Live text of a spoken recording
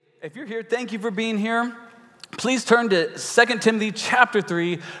If you're here, thank you for being here. Please turn to 2 Timothy chapter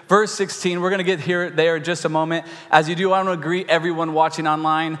 3, verse 16. We're going to get there in just a moment. As you do, I want to greet everyone watching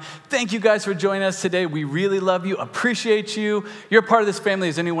online. Thank you guys for joining us today. We really love you, appreciate you. You're part of this family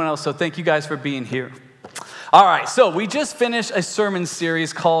as anyone else, so thank you guys for being here. All right, so we just finished a sermon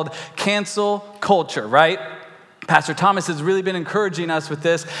series called Cancel Culture, right? Pastor Thomas has really been encouraging us with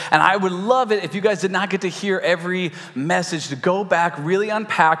this, and I would love it if you guys did not get to hear every message to go back, really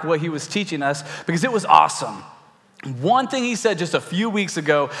unpack what he was teaching us, because it was awesome. One thing he said just a few weeks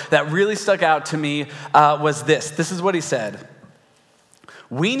ago that really stuck out to me was this. This is what he said.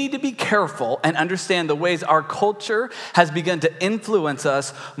 We need to be careful and understand the ways our culture has begun to influence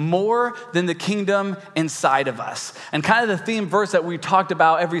us more than the kingdom inside of us. And kind of the theme verse that we talked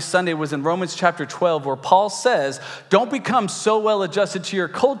about every Sunday was in Romans chapter 12, where Paul says, don't become so well adjusted to your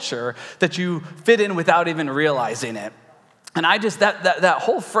culture that you fit in without even realizing it. And I just, that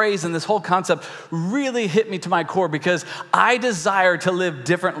whole phrase and this whole concept really hit me to my core because I desire to live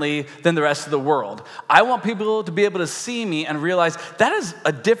differently than the rest of the world. I want people to be able to see me and realize that is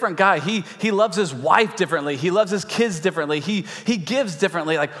a different guy. He loves his wife differently. He loves his kids differently. He gives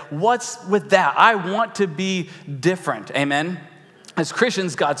differently. Like, what's with that? I want to be different. Amen? As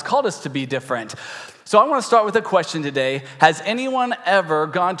Christians, God's called us to be different. So I want to start with a question today. Has anyone ever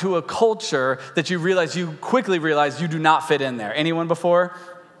gone to a culture that you quickly realize you do not fit in there? Anyone before?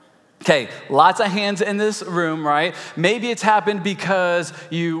 Okay, lots of hands in this room, right? Maybe it's happened because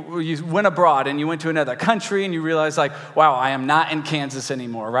you went abroad and you went to another country and you realize like, wow, I am not in Kansas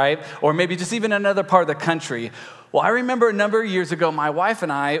anymore, right? Or maybe just even another part of the country. Well, I remember a number of years ago, my wife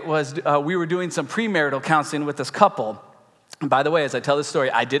and I we were doing some premarital counseling with this couple. And by the way, as I tell this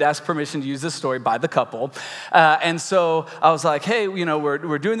story, I did ask permission to use this story by the couple. And so I was like, hey,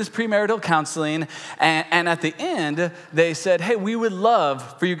 we're doing this premarital counseling. And at the end, they said, hey, we would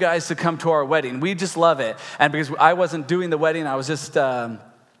love for you guys to come to our wedding. We just love it. And because I wasn't doing the wedding, I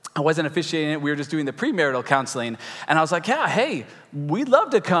wasn't officiating it. We were just doing the premarital counseling. And I was like, yeah, hey, we'd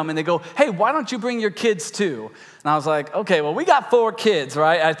love to come. And they go, hey, why don't you bring your kids too? And I was like, okay, well, we got 4 kids,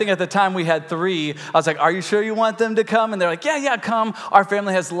 right? I think at the time we had 3. I was like, are you sure you want them to come? And they're like, yeah, come. Our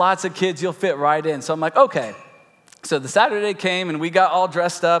family has lots of kids. You'll fit right in. So I'm like, okay. So the Saturday came and we got all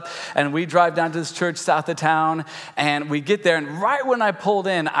dressed up and we drive down to this church south of town and we get there. And right when I pulled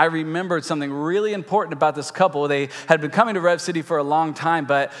in, I remembered something really important about this couple. They had been coming to Rev City for a long time,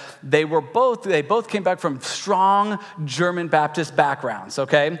 but they both came back from strong German Baptist backgrounds,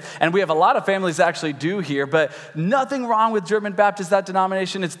 okay? And we have a lot of families that actually do here, but nothing wrong with German Baptist, that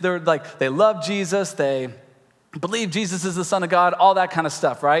denomination. They love Jesus, they believe Jesus is the Son of God, all that kind of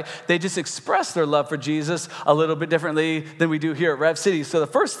stuff, right? They just express their love for Jesus a little bit differently than we do here at Rev City. So the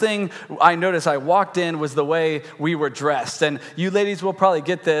first thing I noticed I walked in was the way we were dressed. And you ladies will probably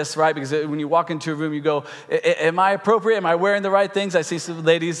get this, right? Because when you walk into a room, you go, am I appropriate? Am I wearing the right things? I see some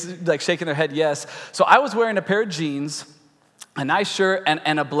ladies like shaking their head, yes. So I was wearing a pair of jeans, a nice shirt,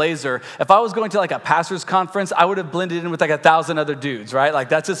 and a blazer. If I was going to like a pastor's conference, I would have blended in with like 1,000 other dudes, right? Like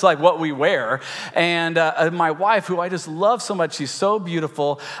that's just like what we wear. And my wife, who I just love so much, she's so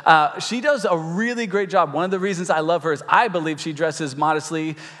beautiful. She does a really great job. One of the reasons I love her is I believe she dresses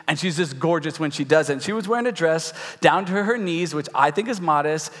modestly, and she's just gorgeous when she does it. And she was wearing a dress down to her knees, which I think is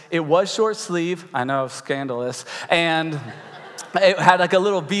modest. It was short sleeve. I know, scandalous. And it had like a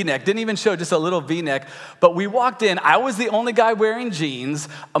little V-neck. Didn't even show, just a little V-neck. But we walked in. I was the only guy wearing jeans.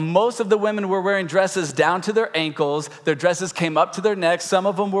 Most of the women were wearing dresses down to their ankles. Their dresses came up to their necks. Some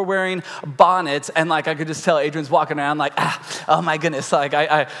of them were wearing bonnets. And like I could just tell Adrian's walking around like, oh my goodness. Like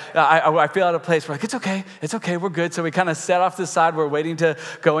I feel out of place. We're like, it's okay, we're good. So we kind of sat off to the side. We're waiting to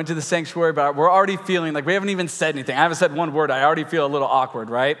go into the sanctuary. But we're already feeling like we haven't even said anything. I haven't said one word. I already feel a little awkward,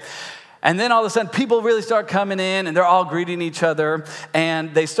 right? And then all of a sudden, people really start coming in, and they're all greeting each other,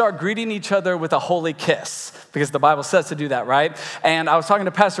 and they start greeting each other with a holy kiss, because the Bible says to do that, right? And I was talking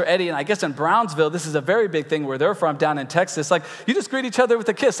to Pastor Eddie, and I guess in Brownsville, this is a very big thing where they're from, down in Texas. Like, you just greet each other with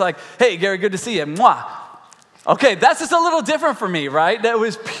a kiss, like, hey, Gary, good to see you, mwah. Okay, that's just a little different for me, right? That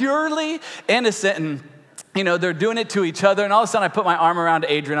was purely innocent, and they're doing it to each other, and all of a sudden I put my arm around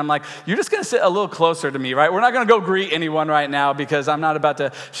Adrian. I'm like, you're just going to sit a little closer to me, right? We're not going to go greet anyone right now because I'm not about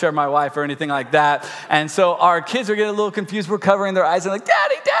to share my wife or anything like that. And so our kids are getting a little confused. We're covering their eyes and like,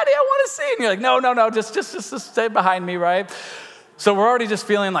 Daddy, I want to see. And you're like, no, just stay behind me, right? So we're already just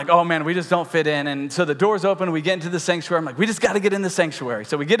feeling like, oh man, we just don't fit in. And so the doors open, we get into the sanctuary. I'm like, we just got to get in the sanctuary.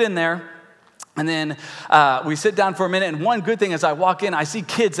 So we get in there. And then we sit down for a minute, and one good thing is I walk in, I see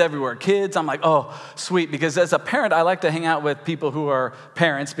kids everywhere. Kids, I'm like, oh, sweet, because as a parent, I like to hang out with people who are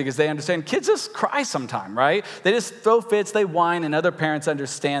parents because they understand kids just cry sometime, right? They just throw fits, they whine, and other parents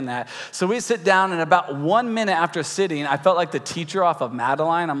understand that. So we sit down, and about 1 minute after sitting, I felt like the teacher off of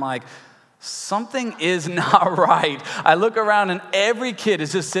Madeline. I'm like, something is not right. I look around, and every kid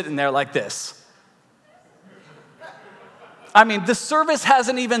is just sitting there like this. I mean, the service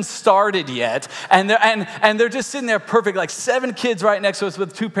hasn't even started yet, and they're just sitting there perfect, like 7 kids right next to us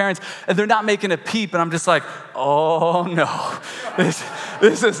with 2 parents, and they're not making a peep, and I'm just like, oh no,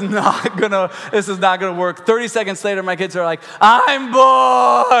 this is not gonna work. 30 seconds later, my kids are like, I'm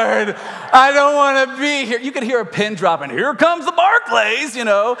bored, I don't want to be here. You could hear a pin drop, and here comes the Barclays, you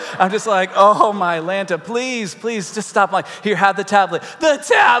know. I'm just like, oh my Lanta, please, just stop. I'm like, here, have the tablet. The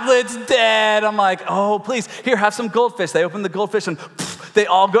tablet's dead. I'm like, oh, please, here, have some goldfish. They open the goldfish and they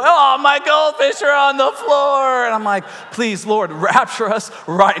all go, oh, my goldfish are on the floor. And I'm like, please, Lord, rapture us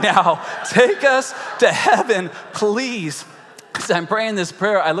right now. Take us to heaven, please. As I'm praying this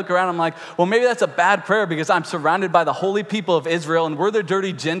prayer, I look around, I'm like, well, maybe that's a bad prayer because I'm surrounded by the holy people of Israel and we're the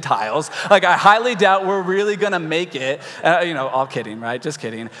dirty Gentiles. Like, I highly doubt we're really going to make it. All kidding, right? Just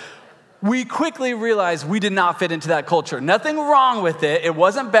kidding. We quickly realized we did not fit into that culture. Nothing wrong with it. It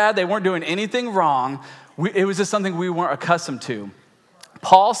wasn't bad. They weren't doing anything wrong. It was just something we weren't accustomed to.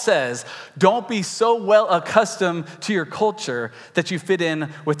 Paul says, don't be so well accustomed to your culture that you fit in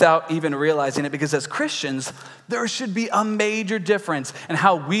without even realizing it, because as Christians, there should be a major difference in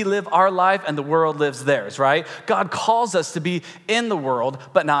how we live our life and the world lives theirs, right? God calls us to be in the world,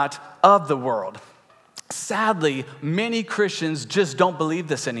 but not of the world. Sadly, many Christians just don't believe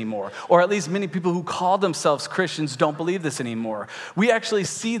this anymore, or at least many people who call themselves Christians don't believe this anymore. We actually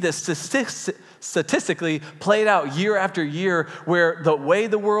see this statistically played out year after year, where the way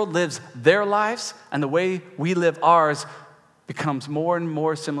the world lives their lives and the way we live ours becomes more and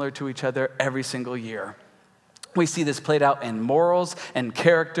more similar to each other every single year. We see this played out in morals and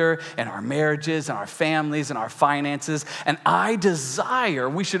character, in our marriages, in our families, in our finances. And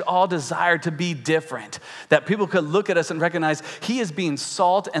we should all desire to be different. That people could look at us and recognize he is being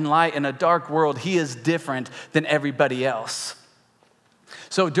salt and light in a dark world. He is different than everybody else.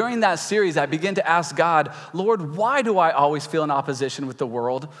 So during that series, I began to ask God, Lord, why do I always feel in opposition with the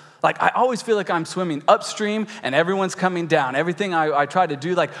world? Like, I always feel like I'm swimming upstream and everyone's coming down. Everything I try to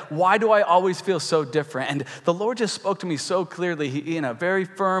do, like, why do I always feel so different? And the Lord just spoke to me so clearly. He, in a very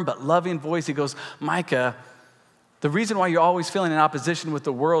firm but loving voice, he goes, Micah, the reason why you're always feeling in opposition with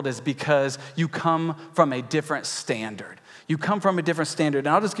the world is because you come from a different standard. You come from a different standard. And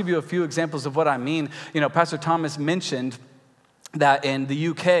I'll just give you a few examples of what I mean. Pastor Thomas mentioned that in the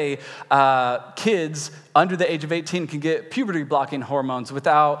UK, kids under the age of 18 can get puberty-blocking hormones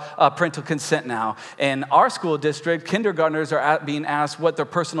without parental consent now. In our school district, kindergartners are being asked what their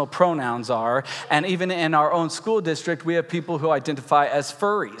personal pronouns are. And even in our own school district, we have people who identify as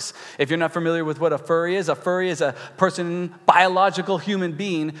furries. If you're not familiar with what a furry is a person, biological human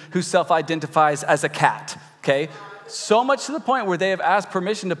being who self-identifies as a cat, okay? So much to the point where they have asked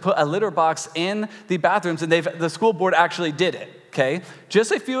permission to put a litter box in the bathrooms, and the school board actually did it. Okay,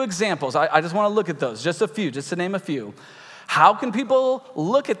 just a few examples. I just want to look at those, just to name a few. How can people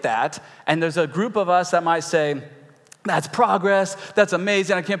look at that? And there's a group of us that might say, that's progress, that's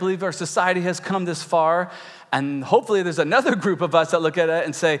amazing, I can't believe our society has come this far. And hopefully there's another group of us that look at it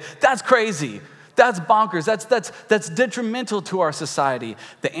and say, that's crazy, that's bonkers, that's detrimental to our society.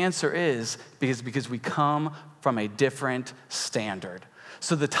 The answer is because we come from a different standard.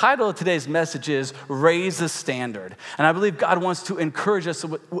 So the title of today's message is Raise the Standard. And I believe God wants to encourage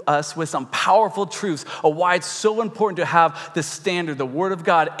us with some powerful truths of why it's so important to have the standard, the Word of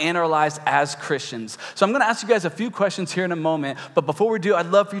God, in our lives as Christians. So I'm going to ask you guys a few questions here in a moment. But before we do, I'd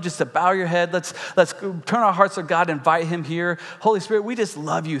love for you just to bow your head. Let's turn our hearts to God, invite him here. Holy Spirit, we just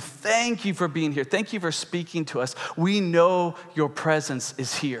love you. Thank you for being here. Thank you for speaking to us. We know your presence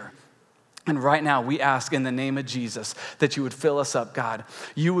is here. And right now, we ask in the name of Jesus that you would fill us up, God.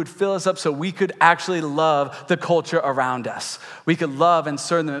 You would fill us up so we could actually love the culture around us. We could love and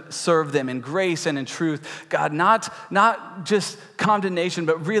serve them in grace and in truth. God, not just condemnation,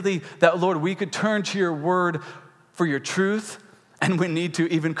 but really that, Lord, we could turn to your word for your truth, and we need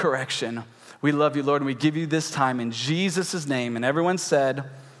to even correction. We love you, Lord, and we give you this time in Jesus' name. And everyone said,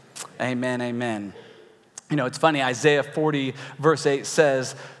 amen, amen. It's funny, Isaiah 40, verse 8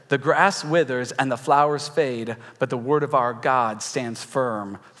 says, the grass withers and the flowers fade, but the word of our God stands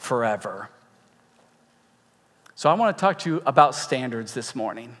firm forever. So I want to talk to you about standards this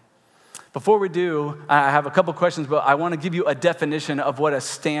morning. Before we do, I have a couple questions, but I want to give you a definition of what a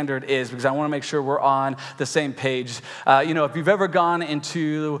standard is because I want to make sure we're on the same page. If you've ever gone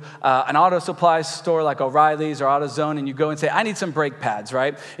into an auto supply store like O'Reilly's or AutoZone and you go and say, I need some brake pads,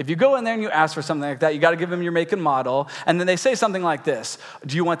 right? If you go in there and you ask for something like that, you got to give them your make and model, and then they say something like this: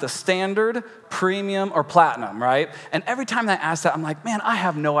 do you want the standard, premium, or platinum, right? And every time I ask that, I'm like, man, I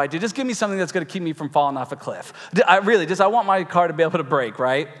have no idea. Just give me something that's going to keep me from falling off a cliff. I want my car to be able to brake,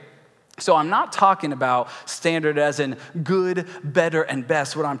 right? So I'm not talking about standard as in good, better, and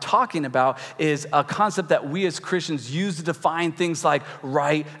best. What I'm talking about is a concept that we as Christians use to define things like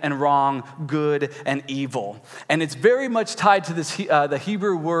right and wrong, good and evil. And it's very much tied to this the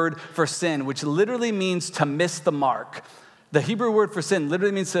Hebrew word for sin, which literally means to miss the mark. The Hebrew word for sin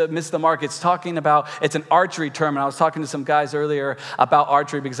literally means to miss the mark. It's an archery term, and I was talking to some guys earlier about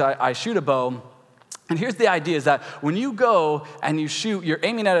archery because I shoot a bow. And here's the idea is that when you go and you shoot, you're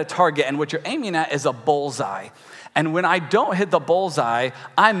aiming at a target, and what you're aiming at is a bullseye. And when I don't hit the bullseye,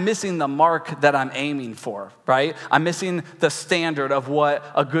 I'm missing the mark that I'm aiming for, right? I'm missing the standard of what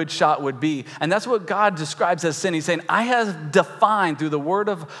a good shot would be. And that's what God describes as sin. He's saying, I have defined through the word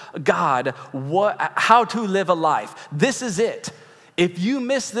of God how to live a life. This is it. If you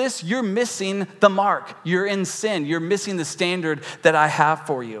miss this, you're missing the mark. You're in sin. You're missing the standard that I have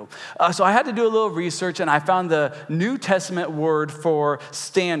for you. So I had to do a little research, and I found the New Testament word for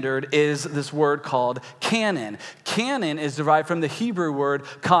standard is this word called canon. Canon is derived from the Hebrew word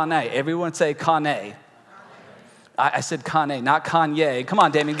kane. Everyone say kane. I said Kanye, not Kanye. Come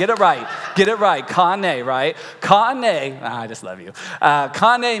on, Damien, get it right. Get it right. Kanye, right? Kanye, I just love you.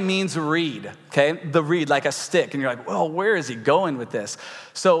 Kanye means reed, okay? The reed, like a stick. And you're like, well, where is he going with this?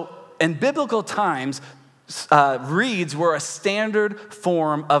 So in biblical times, reeds were a standard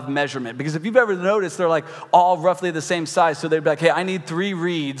form of measurement. Because if you've ever noticed, they're like all roughly the same size. So they'd be like, hey, I need 3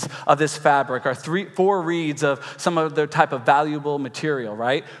 reeds of this fabric or 4 reeds of some other type of valuable material,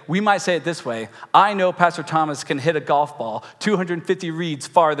 right? We might say it this way: I know Pastor Thomas can hit a golf ball 250 reeds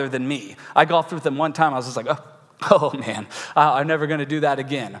farther than me. I golfed with him one time. I was just like, oh man, I'm never going to do that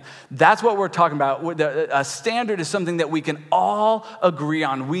again. That's what we're talking about. A standard is something that we can all agree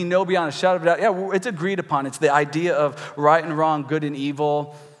on. We know beyond a shadow of a doubt, yeah, it's agreed upon. It's the idea of right and wrong, good and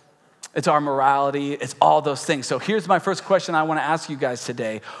evil. It's our morality. It's all those things. So here's my first question I want to ask you guys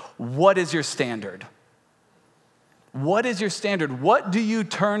today. What is your standard? What is your standard? What do you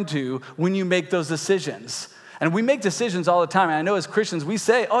turn to when you make those decisions? And we make decisions all the time. And I know as Christians, we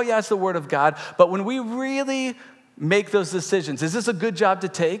say, oh yeah, it's the word of God. But when we really make those decisions, is this a good job to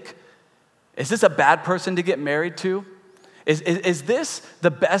take? Is this a bad person to get married to? Is this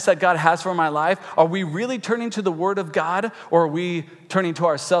the best that God has for my life? Are we really turning to the word of God, or are we turning to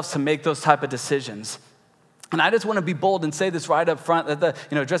ourselves to make those type of decisions? And I just want to be bold and say this right up front,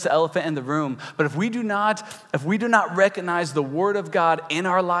 address the elephant in the room. But if we do not recognize the word of God in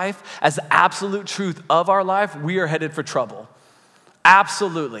our life as the absolute truth of our life, we are headed for trouble.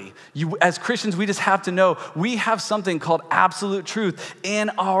 Absolutely. As Christians, we just have to know we have something called absolute truth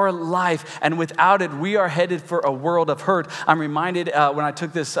in our life. And without it, we are headed for a world of hurt. I'm reminded when I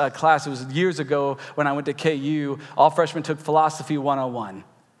took this class, it was years ago when I went to KU, all freshmen took Philosophy 101.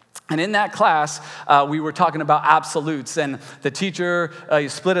 And in that class, we were talking about absolutes, and the teacher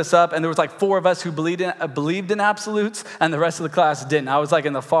split us up, and there was like 4 of us who believed in absolutes, and the rest of the class didn't. I was like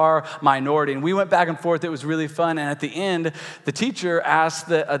in the far minority, and we went back and forth. It was really fun, and at the end, the teacher asked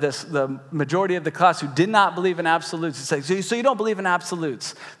the majority of the class who did not believe in absolutes, he said, so you don't believe in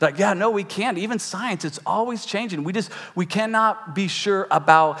absolutes? They're like, yeah, no, we can't. Even science, it's always changing. We cannot be sure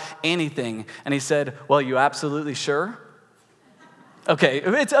about anything. And he said, well, you absolutely sure? Okay,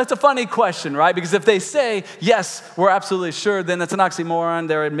 it's a funny question, right? Because if they say, yes, we're absolutely sure, then that's an oxymoron.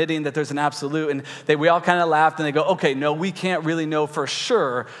 They're admitting that there's an absolute. And we all kind of laughed and they go, okay, no, we can't really know for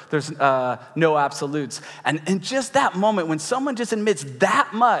sure there's no absolutes. And in just that moment, when someone just admits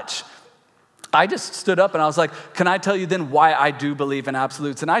that much, I just stood up and I was like, can I tell you then why I do believe in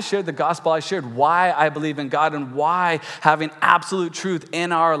absolutes? And I shared the gospel. I shared why I believe in God and why having absolute truth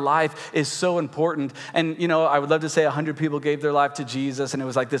in our life is so important. And, I would love to say 100 people gave their life to Jesus and it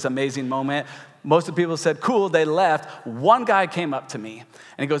was like this amazing moment. Most of the people said, cool, they left. One guy came up to me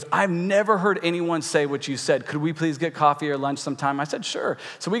and he goes, I've never heard anyone say what you said. Could we please get coffee or lunch sometime? I said, sure.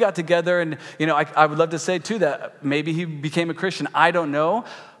 So we got together and, I would love to say too that maybe he became a Christian. I don't know.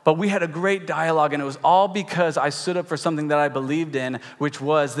 But we had a great dialogue, and it was all because I stood up for something that I believed in, which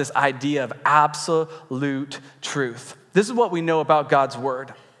was this idea of absolute truth. This is what we know about God's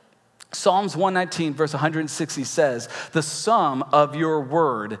word. Psalms 119, verse 160 says, the sum of your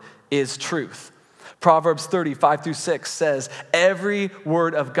word is truth. Proverbs 30:5-6 says, every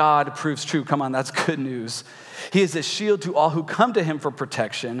word of God proves true. Come on, that's good news. He is a shield to all who come to him for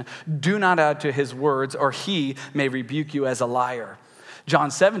protection. Do not add to his words, or he may rebuke you as a liar.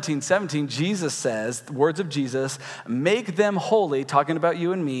 John 17:17, Jesus says, the words of Jesus, make them holy, talking about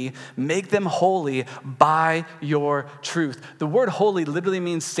you and me, make them holy by your truth. The word holy literally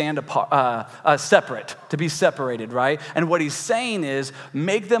means stand apart, separate, to be separated, right? And what he's saying is,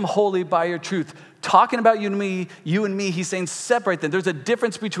 make them holy by your truth. Talking about you and me, he's saying separate them. There's a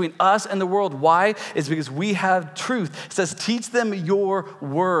difference between us and the world. Why? It's because we have truth. It says, teach them your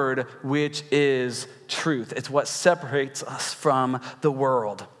word, which is truth. It's what separates us from the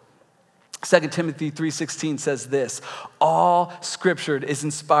world. 2 Timothy 3:16 says this, all scripture is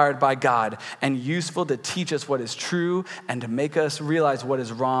inspired by God and useful to teach us what is true and to make us realize what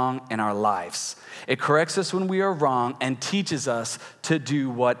is wrong in our lives. It corrects us when we are wrong and teaches us to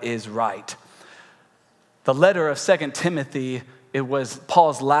do what is right. The letter of 2 Timothy, it was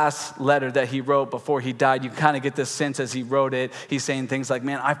Paul's last letter that he wrote before he died. You kind of get this sense as he wrote it. He's saying things like,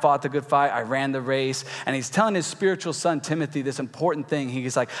 man, I fought the good fight. I ran the race. And he's telling his spiritual son, Timothy, this important thing.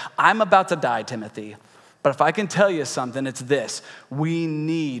 He's like, I'm about to die, Timothy. But if I can tell you something, it's this. We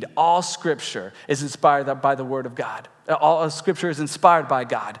need, all scripture is inspired by the word of God. All scripture is inspired by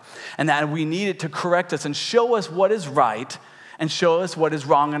God. And that we need it to correct us and show us what is right and show us what is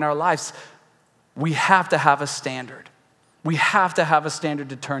wrong in our lives. We have to have a standard. We have to have a standard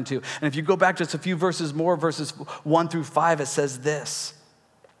to turn to. And if you go back just a few verses more, verses 1-5, it says this.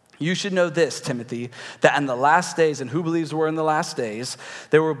 You should know this, Timothy, that in the last days, and who believes we're in the last days,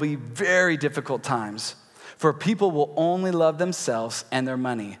 there will be very difficult times. For people will only love themselves and their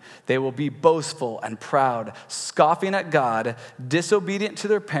money. They will be boastful and proud, scoffing at God, disobedient to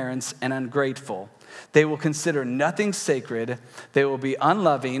their parents, and ungrateful. They will consider nothing sacred. They will be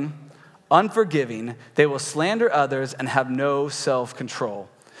unloving, unforgiving, they will slander others and have no self-control.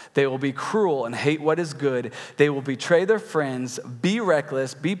 They will be cruel and hate what is good. They will betray their friends, be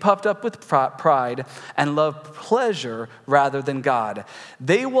reckless, be puffed up with pride, and love pleasure rather than God.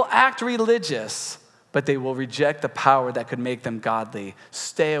 They will act religious, but they will reject the power that could make them godly.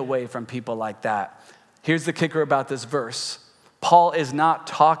 Stay away from people like that. Here's the kicker about this verse. Paul is not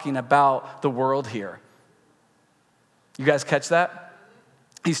talking about the world here. You guys catch that?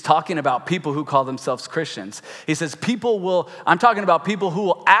 He's talking about people who call themselves Christians. He says I'm talking about people who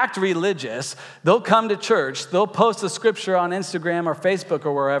will act religious. They'll come to church. They'll post a scripture on Instagram or Facebook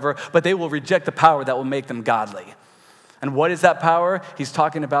or wherever, but they will reject the power that will make them godly. And what is that power? He's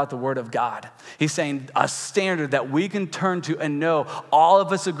talking about the word of God. He's saying a standard that we can turn to and know. All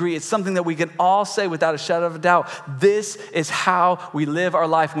of us agree. It's something that we can all say without a shadow of a doubt. This is how we live our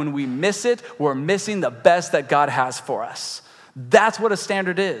life. When we miss it, we're missing the best that God has for us. That's what a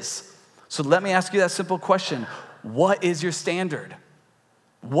standard is. So let me ask you that simple question. What is your standard?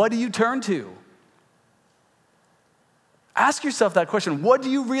 What do you turn to? Ask yourself that question. What do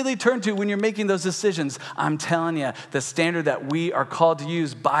you really turn to when you're making those decisions? I'm telling you, the standard that we are called to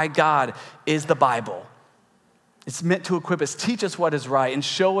use by God is the Bible. It's meant to equip us, teach us what is right, and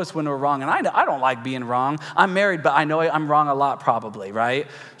show us when we're wrong. And I don't like being wrong. I'm married, but I know I'm wrong a lot probably, right?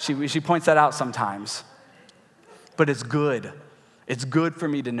 She points that out sometimes. But it's good. It's good for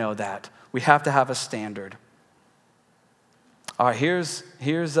me to know that. We have to have a standard. All right, here's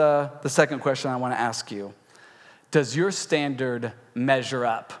the second question I want to ask you. Does your standard measure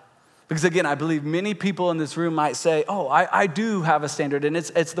up? Because again, I believe many people in this room might say, oh, I do have a standard, and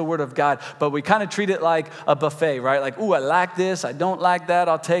it's the word of God. But we kind of treat it like a buffet, right? Like, ooh, I like this, I don't like that,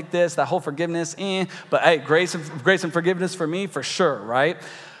 I'll take this, that whole forgiveness, But hey, grace and forgiveness for me, for sure, right?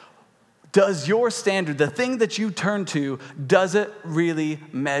 Does your standard, the thing that you turn to, does it really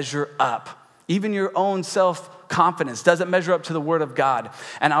measure up? Even your own self-confidence, does it measure up to the word of God?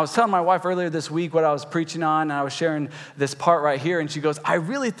 And I was telling my wife earlier this week what I was preaching on, and I was sharing this part right here, and she goes, I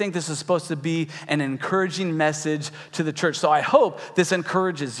really think this is supposed to be an encouraging message to the church. So I hope this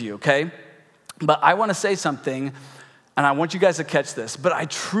encourages you, okay? But I want to say something, and I want you guys to catch this, but I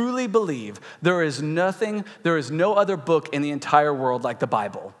truly believe there is no other book in the entire world like the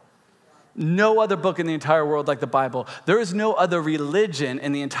Bible. No other book in the entire world like the Bible. There is no other religion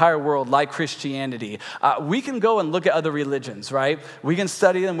in the entire world like Christianity. We can go and look at other religions, right? We can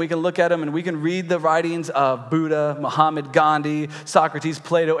study them, we can look at them, and we can read the writings of Buddha, Muhammad, Gandhi, Socrates,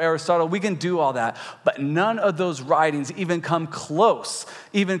 Plato, Aristotle. We can do all that. But none of those writings even come close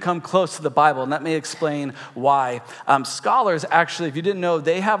to the Bible. And let me explain why. Scholars actually, if you didn't know,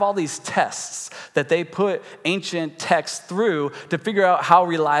 they have all these tests that they put ancient texts through to figure out how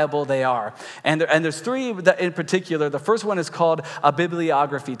reliable they are. are. And there's three that in particular. The first one is called a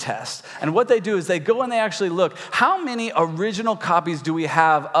bibliography test. And what they do is they go and they actually look, how many original copies do we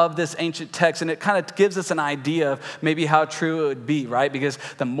have of this ancient text? And it kind of gives us an idea of maybe how true it would be, right? Because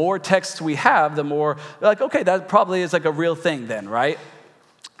the more texts we have, the more, like, okay, that probably is like a real thing then, right?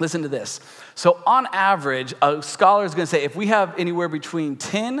 Listen to this. So on average, a scholar is going to say if we have anywhere between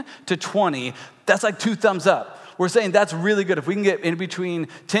 10 to 20, that's like 2 thumbs up. We're saying that's really good. If we can get in between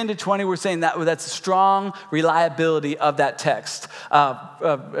 10 to 20, we're saying that's strong reliability of that text.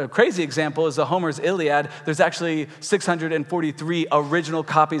 A crazy example is the Homer's Iliad. There's actually 643 original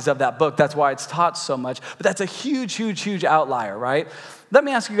copies of that book. That's why it's taught so much. But that's a huge, huge, huge outlier, right? Let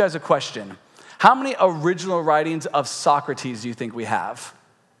me ask you guys a question. How many original writings of Socrates do you think we have?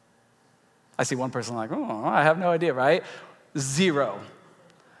 I see one person like, oh, I have no idea, right? 0.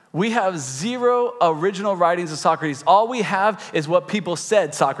 We have 0 original writings of Socrates. All we have is what people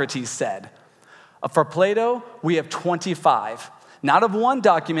said Socrates said. For Plato, we have 25. Not of one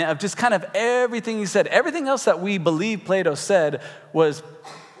document, of just kind of everything he said. Everything else that we believe Plato said was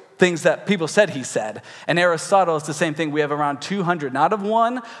things that people said he said. And Aristotle is the same thing. We have around 200, not of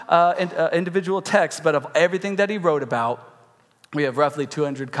one individual text, but of everything that he wrote about. We have roughly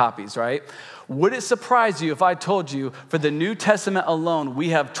 200 copies, right? Would it surprise you if I told you for the New Testament alone,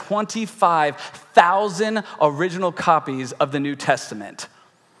 we have 25,000 original copies of the New Testament?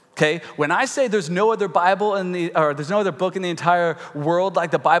 Okay, when I say there's no other Bible there's no other book in the entire world like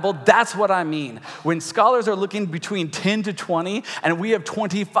the Bible, that's what I mean. When scholars are looking between 10 to 20, and we have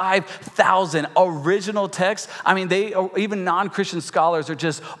 25,000 original texts, I mean, even non-Christian scholars are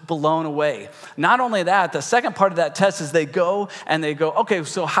just blown away. Not only that, the second part of that test is they go, okay,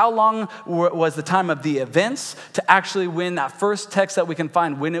 so how long was the time of the events to actually when that first text that we can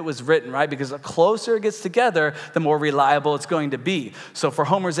find when it was written, right? Because the closer it gets together, the more reliable it's going to be. So for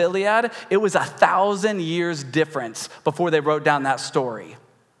Homer's Iliad, it was 1,000 years difference before they wrote down that story.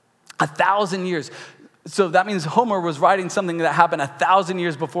 1,000 years. So that means Homer was writing something that happened 1,000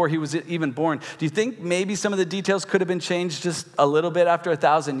 years before he was even born. Do you think maybe some of the details could have been changed just a little bit after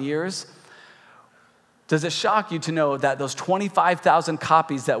 1,000 years? Does it shock you to know that those 25,000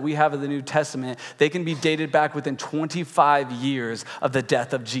 copies that we have of the New Testament, they can be dated back within 25 years of the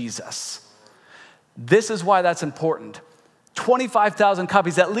death of Jesus? This is why that's important. 25,000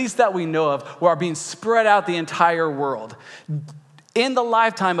 copies, at least that we know of, are being spread out the entire world. In the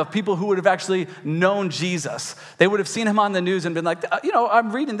lifetime of people who would have actually known Jesus. They would have seen him on the news and been like,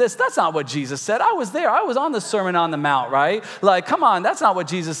 I'm reading this. That's not what Jesus said. I was there. I was on the Sermon on the Mount, right? Like, come on, that's not what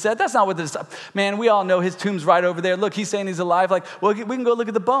Jesus said. That's not what this, man, we all know his tomb's right over there. Look, he's saying he's alive. Like, well, we can go look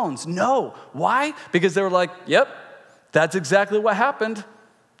at the bones. No. Why? Because they were like, yep, that's exactly what happened.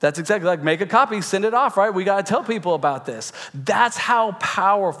 That's exactly like make a copy, send it off, right? We got to tell people about this. That's how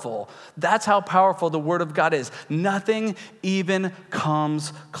powerful the Word of God is. Nothing even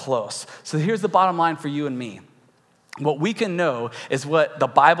comes close. So here's the bottom line for you and me. What we can know is what the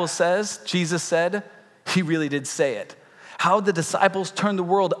Bible says, Jesus said, he really did say it. How the disciples turned the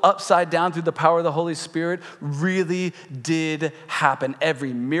world upside down through the power of the Holy Spirit really did happen.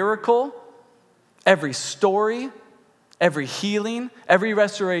 Every miracle, every story, every healing, every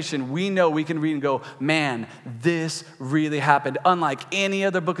restoration, we know we can read and go, man, this really happened. Unlike any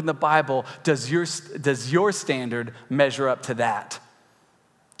other book in the Bible, does your standard measure up to that?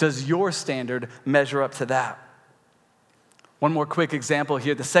 Does your standard measure up to that? One more quick example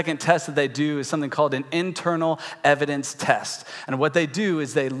here. The second test that they do is something called an internal evidence test. And what they do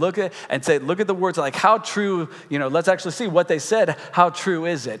is they look at the words like how true, let's actually see what they said, how true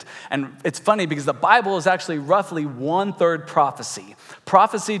is it? And it's funny because the Bible is actually roughly 1/3 prophecy.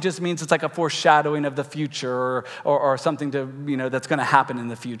 Prophecy just means it's like a foreshadowing of the future or something that's going to happen in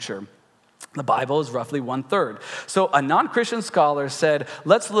the future. The Bible is roughly 1/3. So a non-Christian scholar said,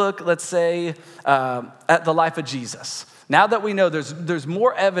 let's say, at the life of Jesus. Now that we know there's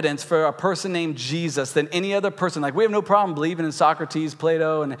more evidence for a person named Jesus than any other person, like we have no problem believing in Socrates,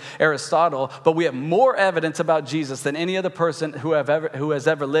 Plato, and Aristotle, but we have more evidence about Jesus than any other person who has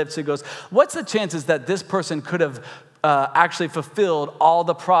ever lived. So he goes, what's the chances that this person could have actually fulfilled all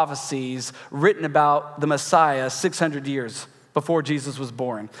the prophecies written about the Messiah 600 years before Jesus was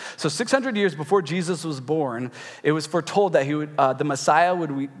born? So 600 years before Jesus was born, it was foretold that the Messiah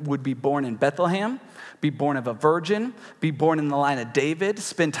would be born in Bethlehem, be born of a virgin, be born in the line of David,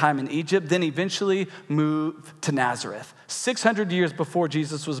 spend time in Egypt, then eventually move to Nazareth. 600 years before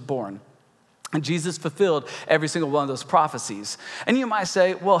Jesus was born. And Jesus fulfilled every single one of those prophecies. And you might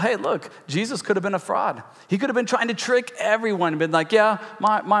say, well, hey, look, Jesus could have been a fraud. He could have been trying to trick everyone and been like, yeah,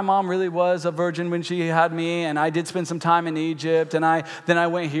 my mom really was a virgin when she had me, and I did spend some time in Egypt, and then I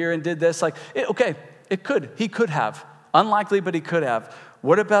went here and did this. He could have. Unlikely, but he could have.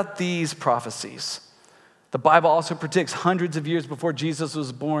 What about these prophecies? The Bible also predicts hundreds of years before Jesus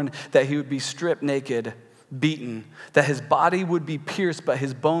was born that he would be stripped naked, beaten, that his body would be pierced, but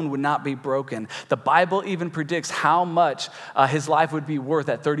his bone would not be broken. The Bible even predicts how much his life would be worth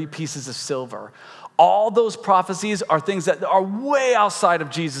at 30 pieces of silver. All those prophecies are things that are way outside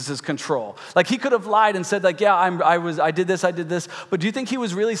of Jesus' control. Like, he could have lied and said, like, yeah, I did this. But do you think he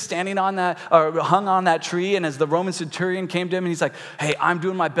was really standing on that, or hung on that tree? And as the Roman centurion came to him and he's like, hey, I'm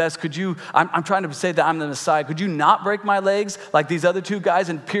doing my best. I'm trying to say that I'm the Messiah. Could you not break my legs like these other two guys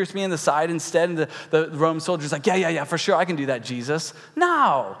and pierce me in the side instead? And the Roman soldier's like, yeah, for sure, I can do that, Jesus.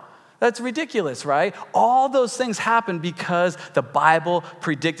 No. That's ridiculous, right? All those things happen because the Bible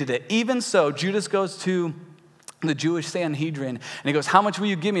predicted it. Even so, Judas goes to the Jewish Sanhedrin and he goes, how much will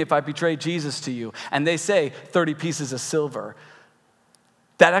you give me if I betray Jesus to you? And they say 30 pieces of silver.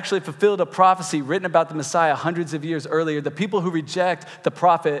 That actually fulfilled a prophecy written about the Messiah hundreds of years earlier. The people who reject the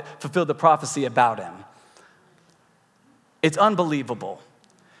prophet fulfilled the prophecy about him. It's unbelievable.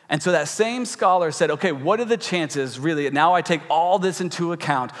 And so that same scholar said, okay, what are the chances really? Now I take all this into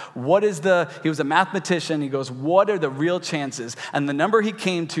account. He was a mathematician. He goes, what are the real chances? And the number he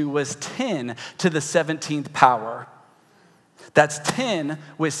came to was 10 to the 17th power. That's 10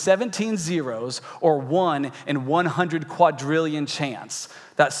 with 17 zeros, or 1 in 100 quadrillion chance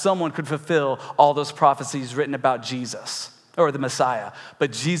that someone could fulfill all those prophecies written about Jesus or the Messiah.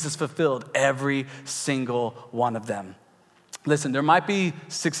 But Jesus fulfilled every single one of them. Listen, there might be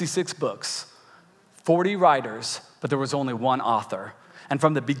 66 books, 40 writers, but there was only one author. And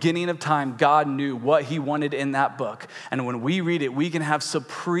from the beginning of time, God knew what he wanted in that book. And when we read it, we can have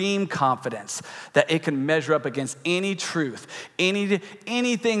supreme confidence that it can measure up against any truth,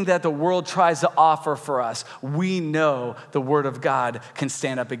 anything that the world tries to offer for us. We know the word of God can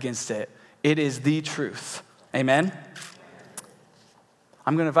stand up against it. It is the truth. Amen?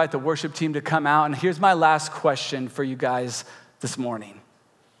 I'm going to invite the worship team to come out. And here's my last question for you guys this morning.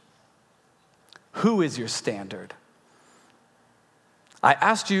 Who is your standard? I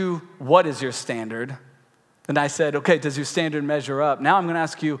asked you, what is your standard? And I said, okay, does your standard measure up? Now I'm going to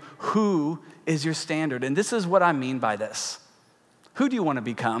ask you, who is your standard? And this is what I mean by this. Who do you want to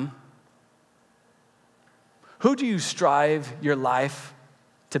become? Who do you strive your life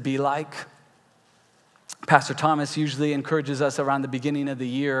to be like? Pastor Thomas usually encourages us around the beginning of the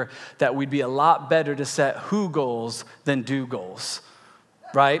year that we'd be a lot better to set who goals than do goals,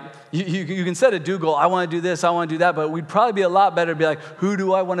 right? You can set a do goal, I want to do this, I want to do that, but we'd probably be a lot better to be like, who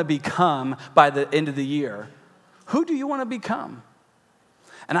do I want to become by the end of the year? Who do you want to become?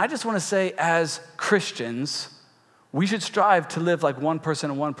 And I just want to say, as Christians, we should strive to live like one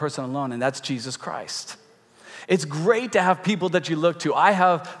person and one person alone, and that's Jesus Christ. It's great to have people that you look to. I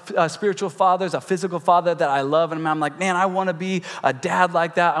have spiritual fathers, a physical father that I love, and I'm like, man, I want to be a dad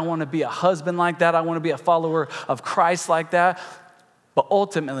like that. I want to be a husband like that. I want to be a follower of Christ like that. But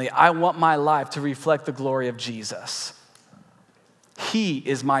ultimately, I want my life to reflect the glory of Jesus. He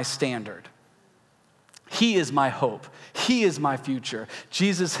is my standard. He is my hope. He is my future.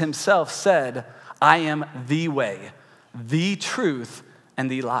 Jesus himself said, I am the way, the truth, and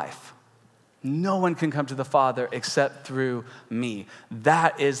the life. No one can come to the Father except through me.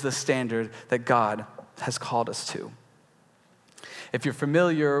 That is the standard that God has called us to. If you're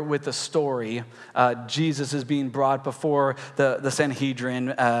familiar with the story, Jesus is being brought before the Sanhedrin,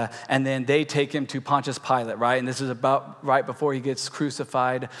 and then they take him to Pontius Pilate, right? And this is about right before he gets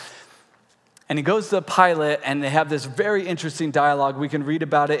crucified. And he goes to Pilate, and they have this very interesting dialogue. We can read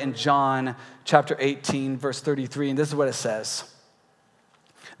about it in John chapter 18, verse 33, and this is what it says.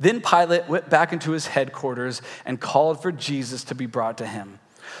 Then Pilate went back into his headquarters and called for Jesus to be brought to him.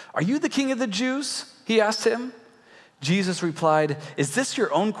 Are you the king of the Jews? He asked him. Jesus replied, is this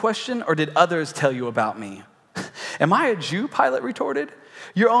your own question, or did others tell you about me? Am I a Jew? Pilate retorted.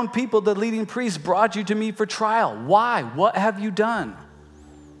 Your own people, the leading priests, brought you to me for trial. Why? What have you done?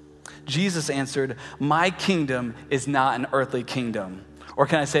 Jesus answered, my kingdom is not an earthly kingdom. Or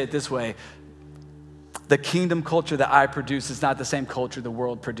can I say it this way? The kingdom culture that I produce is not the same culture the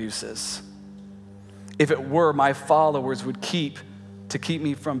world produces. If it were, my followers would keep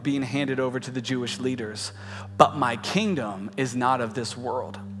me from being handed over to the Jewish leaders. But my kingdom is not of this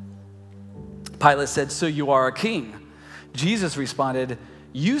world. Pilate said, so you are a king? Jesus responded,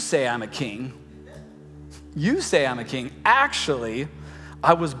 you say I'm a king. You say I'm a king. Actually,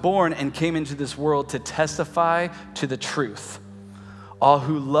 I was born and came into this world to testify to the truth. All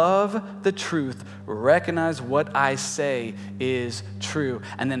who love the truth recognize what I say is true.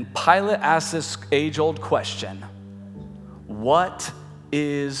 And then Pilate asks this age-old question: what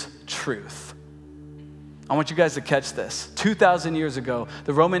is truth? I want you guys to catch this. 2,000 years ago,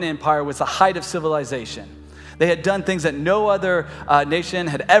 the Roman Empire was the height of civilization. They had done things that no other nation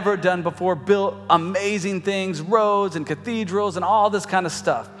had ever done before, built amazing things, roads and cathedrals and all this kind of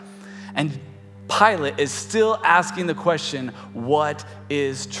stuff. And Pilate is still asking the question, what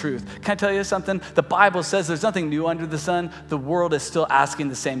is truth? Can I tell you something? The Bible says there's nothing new under the sun. The world is still asking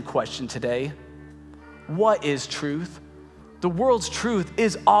the same question today. What is truth? The world's truth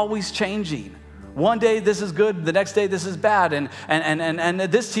is always changing. One day this is good, the next day this is bad, and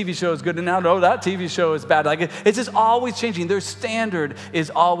this TV show is good, and now no, that TV show is bad. Like it's just always changing. Their standard is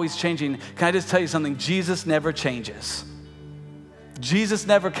always changing. Can I just tell you something? Jesus never changes. Jesus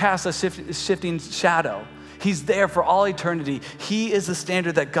never casts a shifting shadow. He's there for all eternity. He is the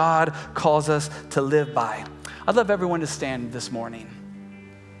standard that God calls us to live by. I'd love everyone to stand this morning.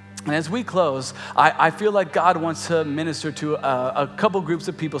 And as we close, I feel like God wants to minister to a couple groups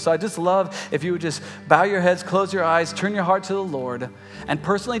of people. So I just love if you would just bow your heads, close your eyes, turn your heart to the Lord, and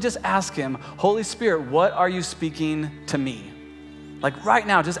personally just ask Him, Holy Spirit, what are you speaking to me? Like right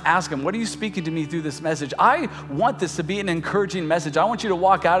now, just ask Him, what are you speaking to me through this message? I want this to be an encouraging message. I want you to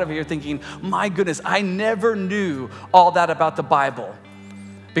walk out of here thinking, my goodness, I never knew all that about the Bible.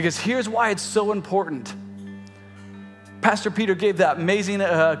 Because here's why it's so important. Pastor Peter gave that amazing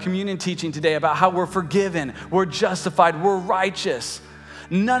communion teaching today about how we're forgiven, we're justified, we're righteous.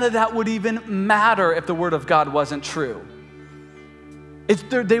 None of that would even matter if the Word of God wasn't true.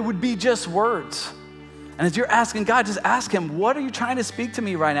 They would be just words. And as you're asking God, just ask Him, what are you trying to speak to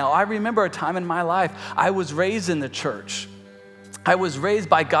me right now? I remember a time in my life, I was raised in the church. I was raised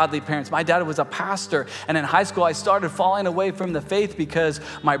by godly parents. My dad was a pastor, and in high school, I started falling away from the faith because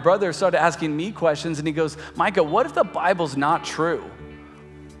my brother started asking me questions, and he goes, Micah, what if the Bible's not true?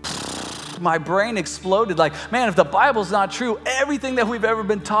 My brain exploded like, man, if the Bible's not true, everything that we've ever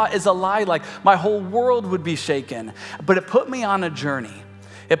been taught is a lie. Like my whole world would be shaken. But it put me on a journey.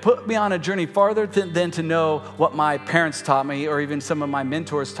 It put me on a journey farther than to know what my parents taught me or even some of my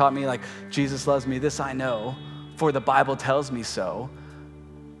mentors taught me, like Jesus loves me, this I know, for the Bible tells me so.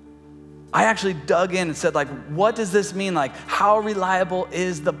 I actually dug in and said, like, what does this mean? Like, how reliable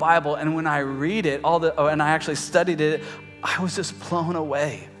is the Bible? And when I read it, and I actually studied it, I was just blown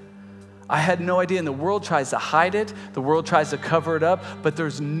away. I had no idea, and the world tries to hide it, the world tries to cover it up, but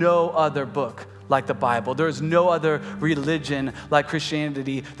there's no other book like the Bible. There's no other religion like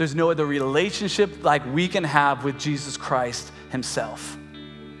Christianity. There's no other relationship like we can have with Jesus Christ Himself.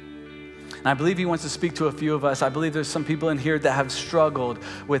 And I believe He wants to speak to a few of us. I believe there's some people in here that have struggled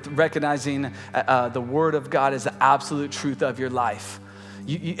with recognizing the Word of God as the absolute truth of your life.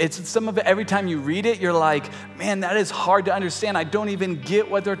 It's some of it, every time you read it, you're like, man, that is hard to understand. I don't even get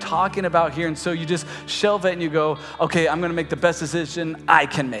what they're talking about here. And so you just shelve it and you go, okay, I'm going to make the best decision I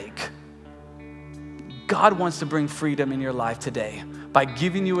can make. God wants to bring freedom in your life today by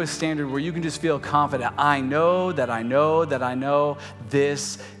giving you a standard where you can just feel confident. I know that I know that I know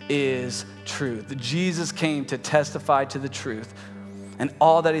this is truth. Jesus came to testify to the truth, and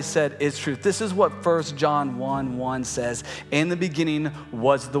all that He said is truth. This is what 1 John 1:1 says. In the beginning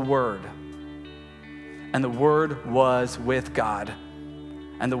was the Word, and the Word was with God,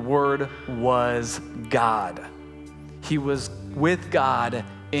 and the Word was God. He was with God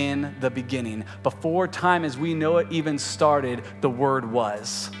in the beginning. Before time as we know it even started, the Word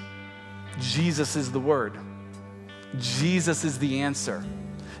was. Jesus is the Word. Jesus is the answer.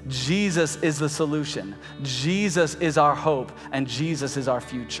 Jesus is the solution. Jesus is our hope, and Jesus is our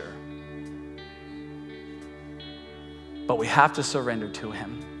future. But we have to surrender to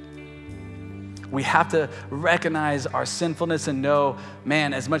Him. We have to recognize our sinfulness and know,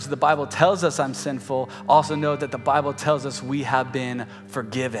 man, as much as the Bible tells us I'm sinful, also know that the Bible tells us we have been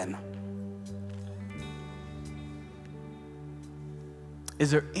forgiven.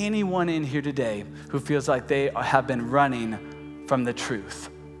 Is there anyone in here today who feels like they have been running from the truth?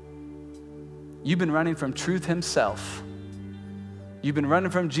 You've been running from truth Himself. You've been running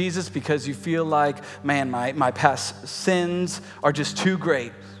from Jesus because you feel like, man, my past sins are just too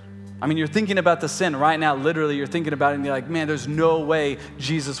great. I mean, you're thinking about the sin right now, literally you're thinking about it and you're like, man, there's no way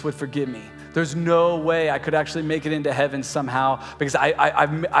Jesus would forgive me. There's no way I could actually make it into heaven somehow because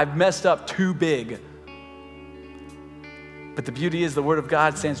I've messed up too big. But the beauty is the Word of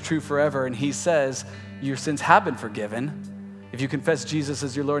God stands true forever, and He says your sins have been forgiven. If you confess Jesus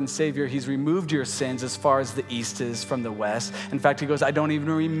as your Lord and Savior, he's removed your sins as far as the east is from the west. In fact, he goes, I don't even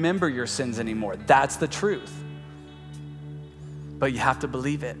remember your sins anymore. That's the truth. But you have to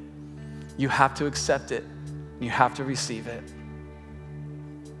believe it. You have to accept it. You have to receive it.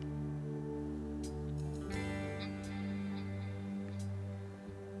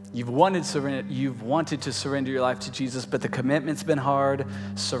 You've wanted to surrender your life to Jesus, but the commitment's been hard,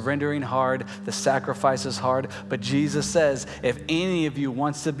 surrendering hard, the sacrifice is hard. But Jesus says, if any of you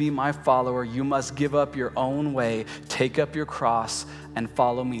wants to be my follower, you must give up your own way, take up your cross, and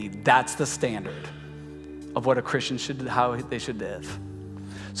follow me. That's the standard of what a Christian should, how they should live.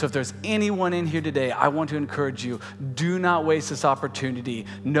 So if there's anyone in here today, I want to encourage you, do not waste this opportunity.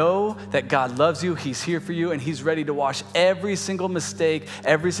 Know that God loves you, he's here for you, and he's ready to wash every single mistake,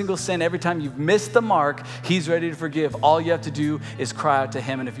 every single sin, every time you've missed the mark, he's ready to forgive. All you have to do is cry out to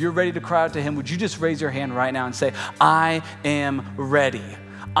him. And if you're ready to cry out to him, would you just raise your hand right now and say, I am ready.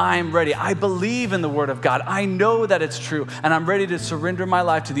 I'm ready. I believe in the word of God. I know that it's true, and I'm ready to surrender my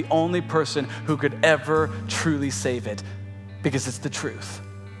life to the only person who could ever truly save it, because it's the truth.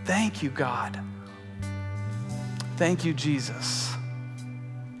 Thank you, God. Thank you, Jesus,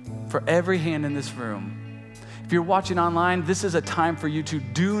 for every hand in this room. If you're watching online, this is a time for you to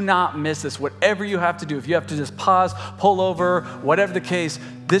do not miss this. Whatever you have to do, if you have to just pause, pull over, whatever the case,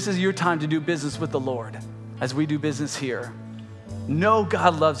 this is your time to do business with the Lord as we do business here. Know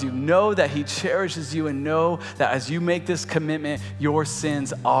God loves you. Know that he cherishes you, and know that as you make this commitment, your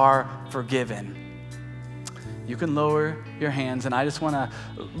sins are forgiven. You can lower your hands, and I just want to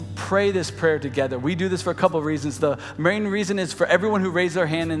pray this prayer together. We do this for a couple of reasons. The main reason is for everyone who raised their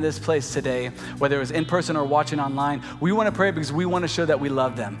hand in this place today, whether it was in person or watching online. We want to pray because we want to show that we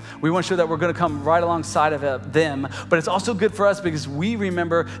love them. We want to show that we're going to come right alongside of them, but it's also good for us because we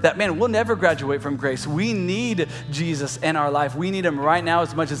remember that, man, we'll never graduate from grace. We need Jesus in our life. We need him right now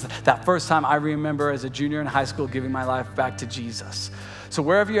as much as that first time I remember as a junior in high school giving my life back to Jesus. So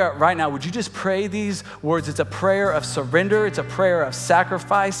wherever you're at right now, would you just pray these words? It's a prayer of surrender, it's a prayer of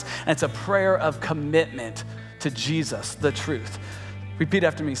sacrifice, and it's a prayer of commitment to Jesus, the truth. Repeat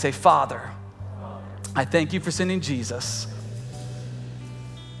after me. Say, Father, I thank you for sending Jesus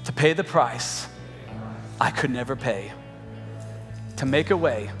to pay the price I could never pay, to make a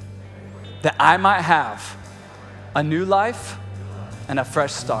way that I might have a new life and a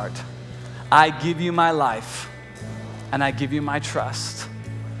fresh start. I give you my life, and I give you my trust.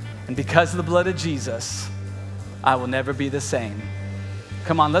 And because of the blood of Jesus, I will never be the same.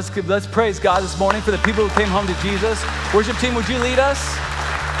 Come on, let's praise God this morning for the people who came home to Jesus. Worship team, would you lead us?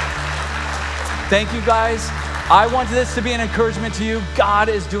 Thank you, guys. I want this to be an encouragement to you. God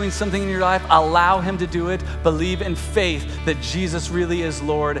is doing something in your life. Allow him to do it. Believe in faith that Jesus really is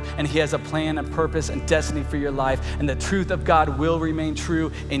Lord, and he has a plan, a purpose, and destiny for your life. And the truth of God will remain true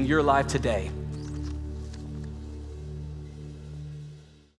in your life today.